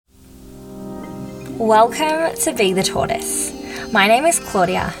Welcome to Be the Tortoise. My name is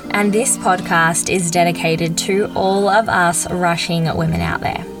Claudia, and this podcast is dedicated to all of us rushing women out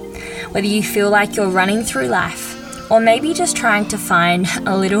there. Whether you feel like you're running through life, or maybe just trying to find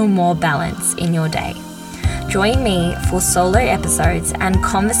a little more balance in your day. Join me for solo episodes and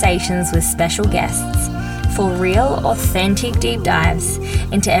conversations with special guests for real, authentic deep dives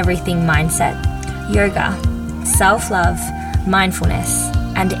into everything mindset, yoga, self-love, mindfulness,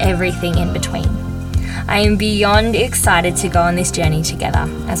 and everything in between. I am beyond excited to go on this journey together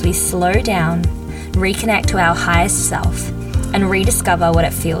as we slow down, reconnect to our highest self, and rediscover what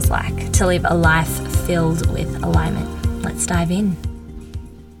it feels like to live a life filled with alignment. Let's dive in.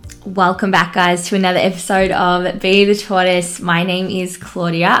 Welcome back, guys, to another episode of Be the Tortoise. My name is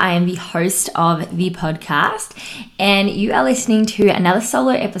Claudia. I am the host of the podcast, and you are listening to another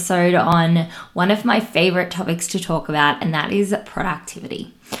solo episode on one of my favorite topics to talk about, and that is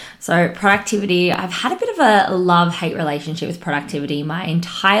productivity. So productivity, I've had a bit of a love-hate relationship with productivity my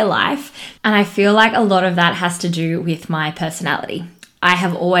entire life, and I feel like a lot of that has to do with my personality. I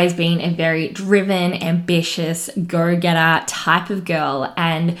have always been a very driven, ambitious, go-getter type of girl,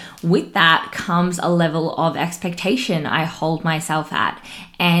 and with that comes a level of expectation I hold myself at.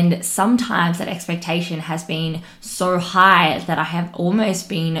 And sometimes that expectation has been so high that I have almost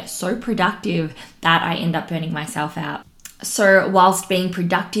been so productive that I end up burning myself out. So whilst being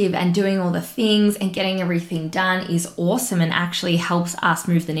productive and doing all the things and getting everything done is awesome and actually helps us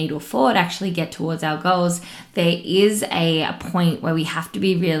move the needle forward, actually get towards our goals, there is a point where we have to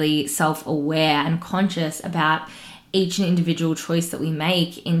be really self-aware and conscious about each and individual choice that we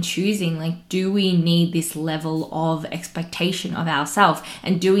make in choosing, like, do we need this level of expectation of ourselves?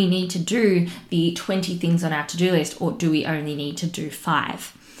 And do we need to do the 20 things on our to-do list, or do we only need to do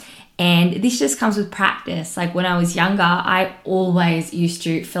 5? And this just comes with practice. Like when I was younger, I always used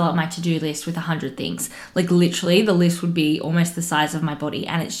to fill up my to-do list with 100 things. Like literally the list would be almost the size of my body.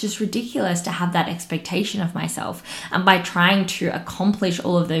 And it's just ridiculous to have that expectation of myself. And by trying to accomplish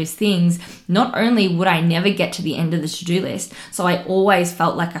all of those things, not only would I never get to the end of the to-do list, so I always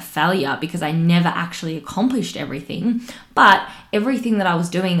felt like a failure because I never actually accomplished everything, but everything that I was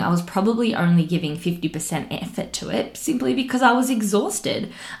doing, I was probably only giving 50% effort to it simply because I was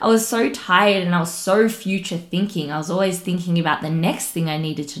exhausted. I was so tired and I was so future thinking. I was always thinking about the next thing I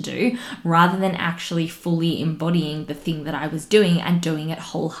needed to do rather than actually fully embodying the thing that I was doing and doing it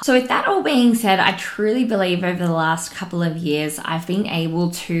wholeheartedly. So with that all being said, I truly believe over the last couple of years, I've been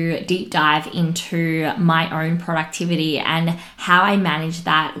able to deep dive into my own productivity and how I manage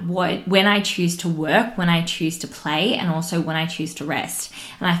that, when I choose to work, when I choose to play, and also when I choose to rest.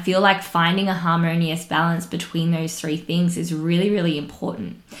 And I feel like finding a harmonious balance between those three things is really, really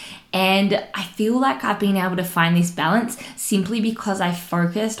important. And I feel like I've been able to find this balance simply because I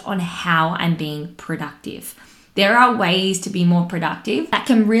focused on how I'm being productive. There are ways to be more productive that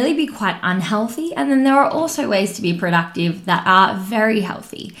can really be quite unhealthy, and then there are also ways to be productive that are very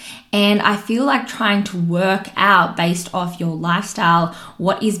healthy. And I feel like trying to work out based off your lifestyle,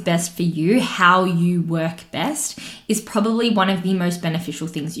 what is best for you, how you work best, is probably one of the most beneficial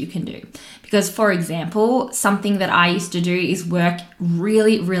things you can do. Because, for example, something that I used to do is work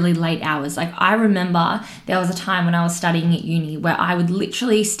really, really late hours. Like I remember there was a time when I was studying at uni where I would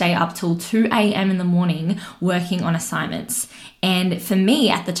literally stay up till 2 a.m. in the morning working on assignments. And for me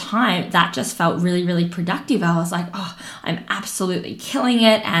at the time, that just felt really, really productive. I was like, oh, I'm absolutely killing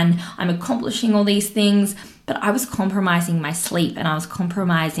it and I'm accomplishing all these things. But I was compromising my sleep and I was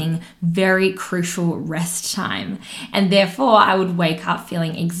compromising very crucial rest time. And therefore, I would wake up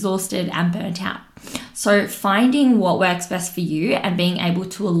feeling exhausted and burnt out. So finding what works best for you and being able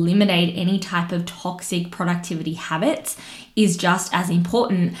to eliminate any type of toxic productivity habits is just as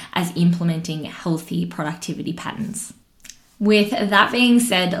important as implementing healthy productivity patterns. With that being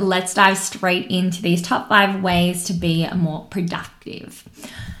said, let's dive straight into these top 5 ways to be more productive.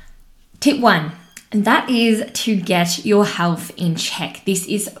 Tip 1. And that is to get your health in check. This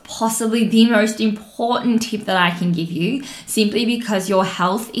is possibly the most important tip that I can give you, simply because your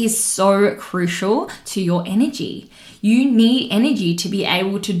health is so crucial to your energy. You need energy to be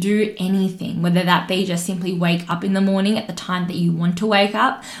able to do anything, whether that be just simply wake up in the morning at the time that you want to wake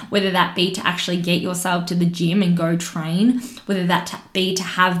up, whether that be to actually get yourself to the gym and go train, whether that be to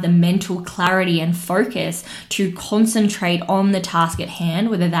have the mental clarity and focus to concentrate on the task at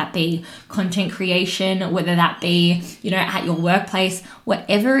hand, whether that be content creation, whether that be, at your workplace,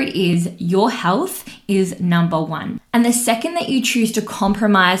 Whatever it is, your health is number one. And the second that you choose to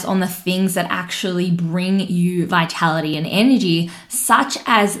compromise on the things that actually bring you vitality and energy, such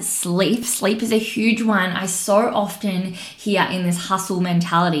as sleep is a huge one. I so often hear in this hustle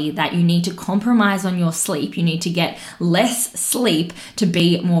mentality that you need to compromise on your sleep. You need to get less sleep to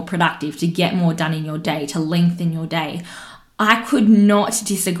be more productive, to get more done in your day, to lengthen your day. I could not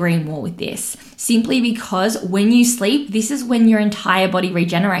disagree more with this, simply because when you sleep, this is when your entire body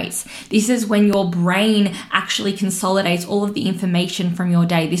regenerates. This is when your brain actually consolidates all of the information from your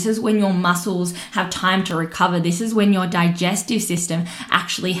day. This is when your muscles have time to recover. This is when your digestive system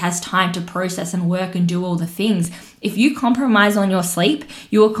actually has time to process and work and do all the things. If you compromise on your sleep,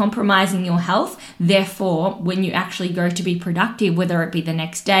 you are compromising your health. Therefore, when you actually go to be productive, whether it be the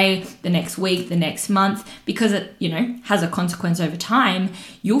next day, the next week, the next month, because it, has a consequence over time,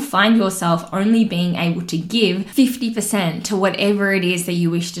 you'll find yourself only being able to give 50% to whatever it is that you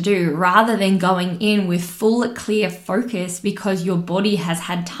wish to do, rather than going in with full, clear focus because your body has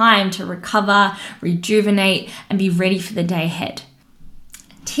had time to recover, rejuvenate, and be ready for the day ahead.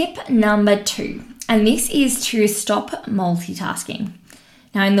 Tip number 2. And this is to stop multitasking.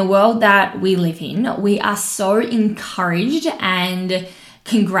 Now, in the world that we live in, we are so encouraged and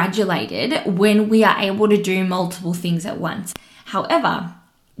congratulated when we are able to do multiple things at once. However,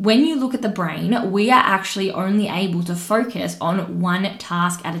 when you look at the brain, we are actually only able to focus on one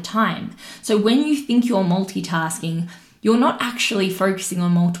task at a time. So when you think you're multitasking, you're not actually focusing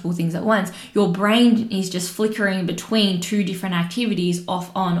on multiple things at once. Your brain is just flickering between two different activities, off,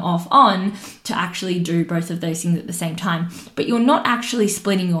 on, to actually do both of those things at the same time. But you're not actually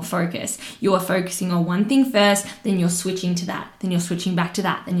splitting your focus. You are focusing on one thing first, then you're switching to that, then you're switching back to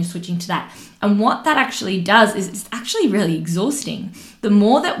that, then you're switching to that. And what that actually does is it's actually really exhausting. The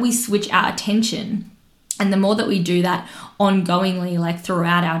more that we switch our attention, and the more that we do that ongoingly, like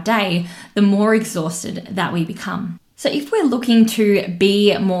throughout our day, the more exhausted that we become. So if we're looking to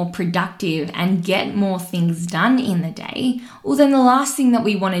be more productive and get more things done in the day, well, then the last thing that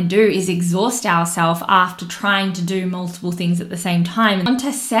we want to do is exhaust ourselves after trying to do multiple things at the same time. We want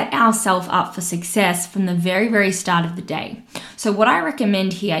to set ourselves up for success from the very, very start of the day. So what I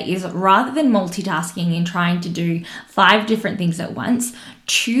recommend here is, rather than multitasking and trying to do 5 different things at once,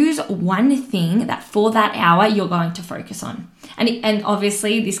 choose one thing that for that hour you're going to focus on. And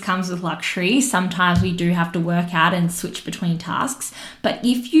obviously this comes with luxury. Sometimes we do have to work out and switch between tasks. But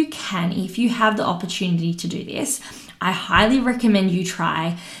if you have the opportunity to do this, I highly recommend you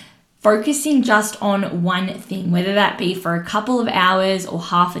try focusing just on one thing, whether that be for a couple of hours or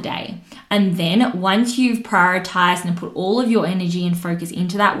half a day. And then once you've prioritized and put all of your energy and focus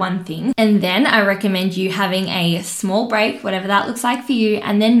into that one thing, and then I recommend you having a small break, whatever that looks like for you,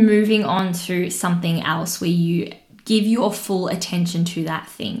 and then moving on to something else where you give your full attention to that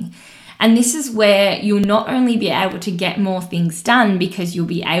thing. And this is where you'll not only be able to get more things done, because you'll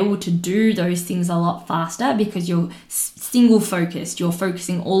be able to do those things a lot faster because you're single focused, you're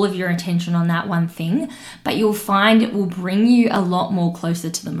focusing all of your attention on that one thing, but you'll find it will bring you a lot more closer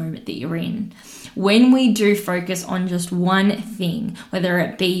to the moment that you're in. When we do focus on just one thing, whether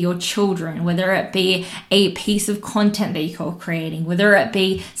it be your children, whether it be a piece of content that you're creating, whether it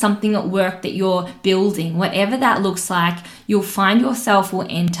be something at work that you're building, whatever that looks like, you'll find yourself will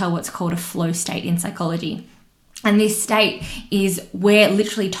enter what's called a flow state in psychology. And this state is where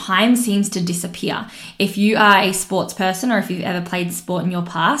literally time seems to disappear. If you are a sports person, or if you've ever played sport in your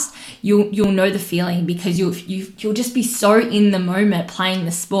past, you'll know the feeling, because you'll just be so in the moment playing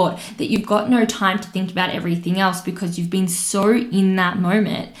the sport that you've got no time to think about everything else, because you've been so in that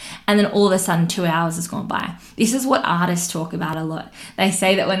moment. And then all of a sudden 2 hours has gone by. This is what artists talk about a lot. They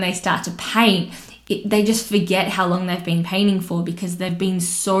say that when they start to paint, they just forget how long they've been painting for, because they've been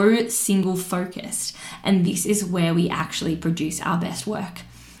so single focused. And this is where we actually produce our best work,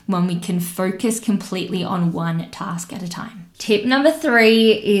 when we can focus completely on one task at a time. Tip number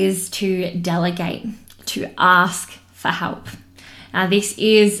 3 is to delegate, to ask for help. Now, this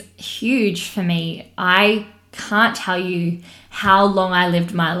is huge for me. I can't tell you how long I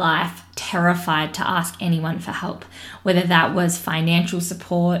lived my life terrified to ask anyone for help, whether that was financial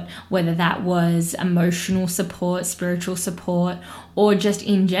support, whether that was emotional support, spiritual support, or just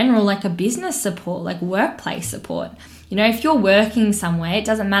in general, like a business support, like workplace support. If you're working somewhere, it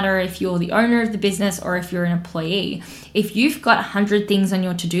doesn't matter if you're the owner of the business or if you're an employee. If you've got 100 things on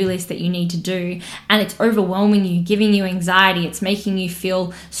your to-do list that you need to do, and it's overwhelming you, giving you anxiety, it's making you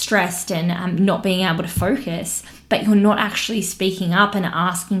feel stressed and not being able to focus, but you're not actually speaking up and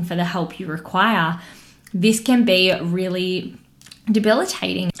asking for the help you require, this can be really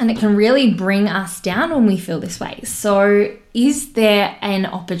debilitating, and it can really bring us down when we feel this way. So is there an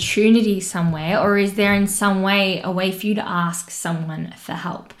opportunity somewhere, or is there in some way a way for you to ask someone for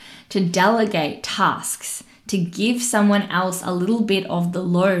help, to delegate tasks, to give someone else a little bit of the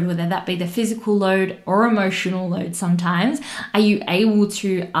load, whether that be the physical load or emotional load sometimes? Are you able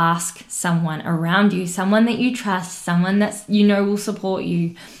to ask someone around you, someone that you trust, someone that you know will support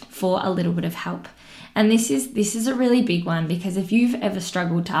you, for a little bit of help? And this is a really big one, because if you've ever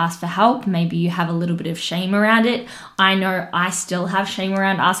struggled to ask for help, maybe you have a little bit of shame around it. I know I still have shame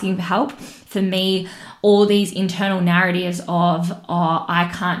around asking for help. For me, all these internal narratives of, oh, I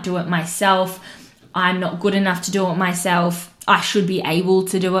can't do it myself, I'm not good enough to do it myself, I should be able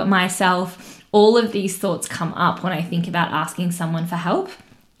to do it myself. All of these thoughts come up when I think about asking someone for help.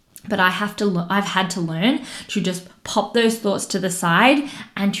 But I've had to learn to just pop those thoughts to the side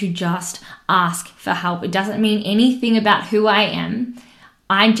and to just ask for help. It doesn't mean anything about who I am.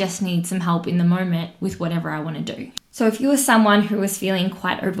 I just need some help in the moment with whatever I want to do. So if you are someone who is feeling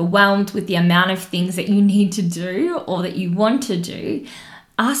quite overwhelmed with the amount of things that you need to do or that you want to do,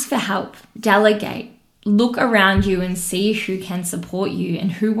 ask for help, delegate. Look around you and see who can support you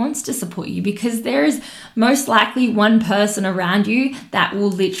and who wants to support you, because there is most likely one person around you that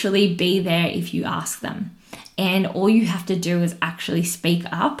will literally be there if you ask them. And all you have to do is actually speak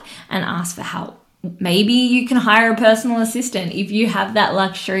up and ask for help. Maybe you can hire a personal assistant. If you have that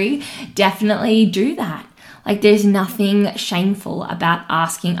luxury, definitely do that. Like, there's nothing shameful about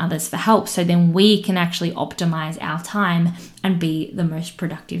asking others for help, so then we can actually optimize our time and be the most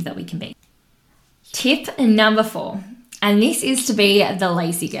productive that we can be. Tip number 4, and this is to be the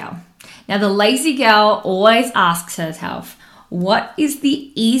lazy girl. Now, the lazy girl always asks herself, what is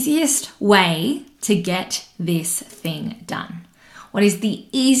the easiest way to get this thing done? What is the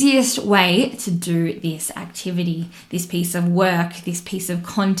easiest way to do this activity, this piece of work, this piece of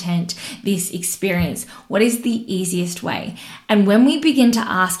content, this experience? What is the easiest way? And when we begin to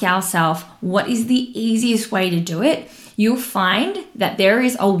ask ourselves, what is the easiest way to do it? You'll find that there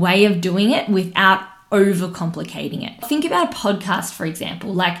is a way of doing it without overcomplicating it. Think about a podcast, for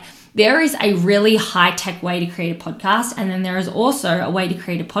example. Like, there is a really high-tech way to create a podcast, and then there is also a way to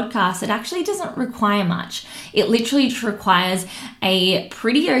create a podcast that actually doesn't require much. It literally just requires a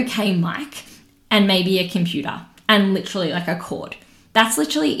pretty okay mic and maybe a computer and literally like a cord. That's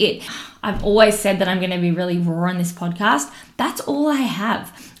literally it. I've always said that I'm going to be really raw on this podcast. That's all I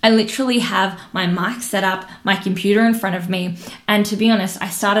have. I literally have my mic set up, my computer in front of me. And to be honest, I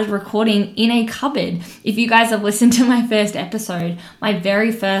started recording in a cupboard. If you guys have listened to my first episode, my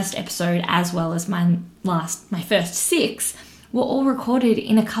very first episode, as well as my first 6, were all recorded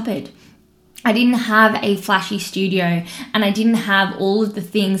in a cupboard. I didn't have a flashy studio, and I didn't have all of the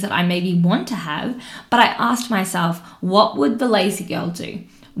things that I maybe want to have, but I asked myself, what would the lazy girl do?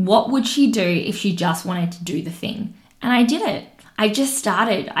 What would she do if she just wanted to do the thing? And I did it. I just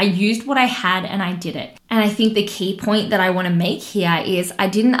started. I used what I had and I did it. And I think the key point that I want to make here is I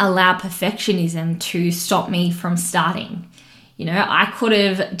didn't allow perfectionism to stop me from starting. You know, I could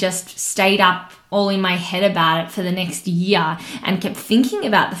have just stayed up all in my head about it for the next year and kept thinking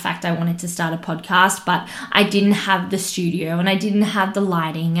about the fact I wanted to start a podcast, but I didn't have the studio and I didn't have the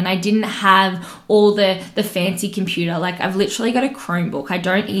lighting and I didn't have all the fancy computer. Like, I've literally got a Chromebook. I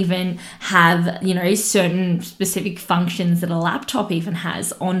don't even have, certain specific functions that a laptop even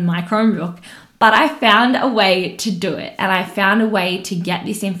has on my Chromebook. But I found a way to do it, and I found a way to get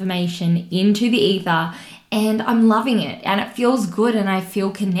this information into the ether. And I'm loving it, and it feels good, and I feel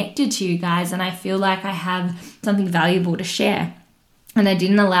connected to you guys, and I feel like I have something valuable to share. And I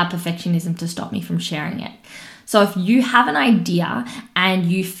didn't allow perfectionism to stop me from sharing it. So if you have an idea and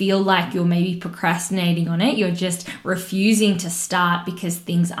you feel like you're maybe procrastinating on it, you're just refusing to start because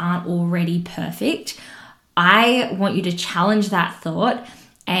things aren't already perfect, I want you to challenge that thought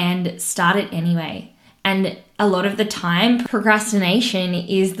and start it anyway. And a lot of the time, procrastination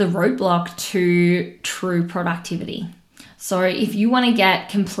is the roadblock to true productivity. So if you want to get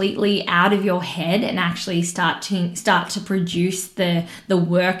completely out of your head and actually start to produce the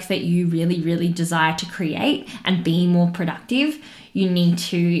work that you really, really desire to create and be more productive, you need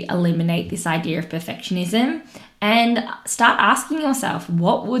to eliminate this idea of perfectionism and start asking yourself,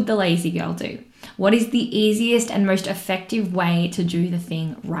 what would the lazy girl do? What is the easiest and most effective way to do the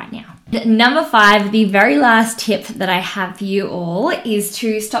thing right now? Number 5, the very last tip that I have for you all is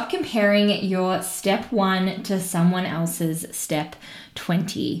to stop comparing your step 1 to someone else's step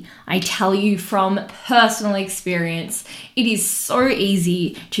 20. I tell you from personal experience, it is so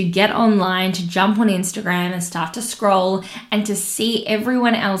easy to get online, to jump on Instagram and start to scroll and to see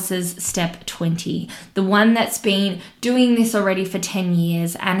everyone else's step 20. The one that's been doing this already for 10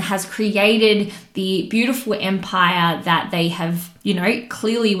 years and has created the beautiful empire that they have,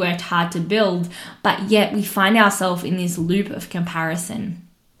 clearly worked hard to build, but yet we find ourselves in this loop of comparison.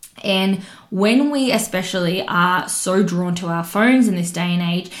 And when we especially are so drawn to our phones in this day and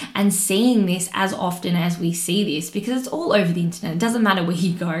age and seeing this as often as we see this, because it's all over the internet, it doesn't matter where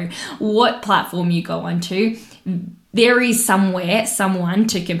you go, what platform you go onto, there is somewhere, someone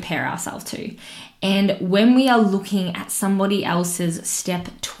to compare ourselves to. And when we are looking at somebody else's step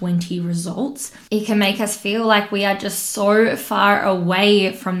 20 results, it can make us feel like we are just so far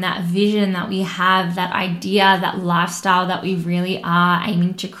away from that vision that we have, that idea, that lifestyle that we really are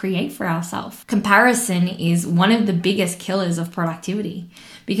aiming to create for ourselves. Comparison is one of the biggest killers of productivity.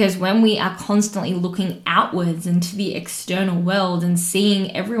 Because when we are constantly looking outwards into the external world and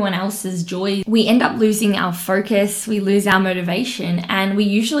seeing everyone else's joy, we end up losing our focus, we lose our motivation, and we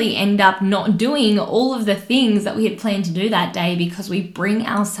usually end up not doing all of the things that we had planned to do that day because we bring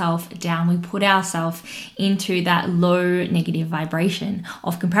ourselves down, we put ourselves into that low negative vibration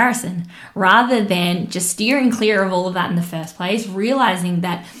of comparison, rather than just steering clear of all of that in the first place, realizing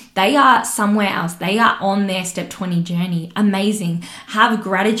that they are somewhere else. They are on their step 20 journey. Amazing. Have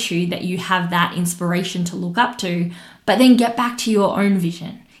gratitude that you have that inspiration to look up to, but then get back to your own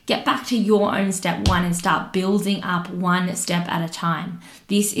vision. Get back to your own step 1 and start building up one step at a time.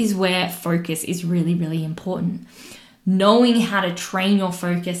 This is where focus is really, really important. Knowing how to train your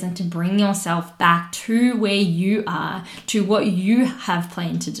focus and to bring yourself back to where you are, to what you have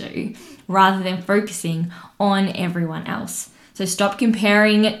planned to do, rather than focusing on everyone else. So stop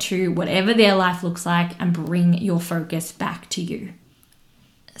comparing it to whatever their life looks like and bring your focus back to you.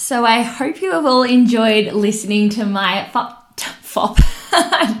 So I hope you have all enjoyed listening to my top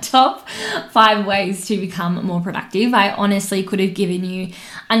 5 ways to become more productive. I honestly could have given you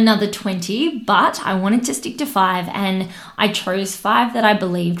another 20, but I wanted to stick to 5, and I chose 5 that I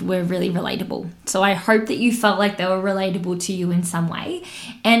believed were really relatable. So I hope that you felt like they were relatable to you in some way.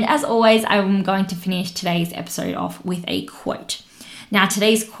 And as always, I'm going to finish today's episode off with a quote. Now,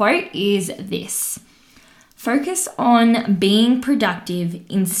 today's quote is this: focus on being productive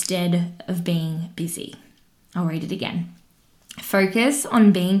instead of being busy. I'll read it again. Focus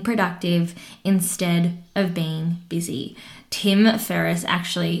on being productive instead of being busy. Tim Ferriss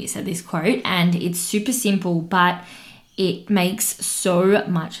actually said this quote, and it's super simple, but it makes so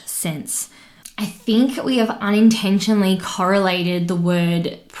much sense. I think we have unintentionally correlated the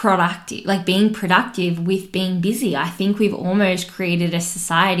word productive, like being productive, with being busy. I think we've almost created a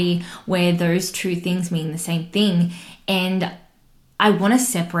society where those two things mean the same thing. And I want to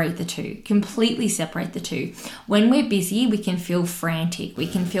separate the two, completely separate the two. When we're busy, we can feel frantic, we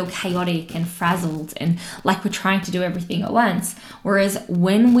can feel chaotic and frazzled and like we're trying to do everything at once. Whereas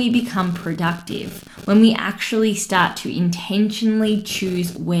when we become productive, when we actually start to intentionally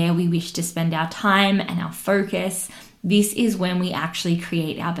choose where we wish to spend our time and our focus, this is when we actually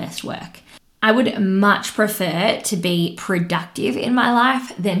create our best work. I would much prefer to be productive in my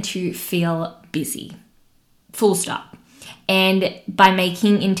life than to feel busy. Full stop. And by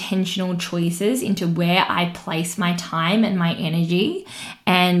making intentional choices into where I place my time and my energy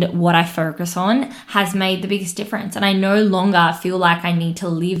and what I focus on has made the biggest difference. And I no longer feel like I need to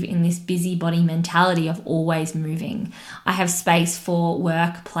live in this busybody mentality of always moving. I have space for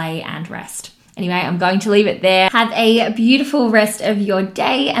work, play, and rest. Anyway, I'm going to leave it there. Have a beautiful rest of your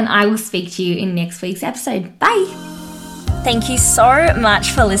day, and I will speak to you in next week's episode. Bye. Thank you so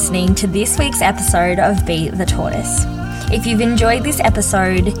much for listening to this week's episode of Be the Tortoise. If you've enjoyed this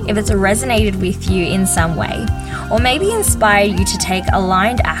episode, if it's resonated with you in some way, or maybe inspired you to take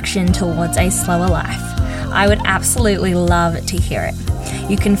aligned action towards a slower life, I would absolutely love to hear it.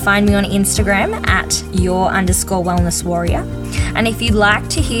 You can find me on Instagram at @your_wellness warrior. And if you'd like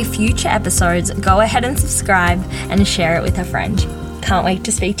to hear future episodes, go ahead and subscribe and share it with a friend. Can't wait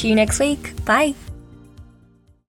to speak to you next week. Bye.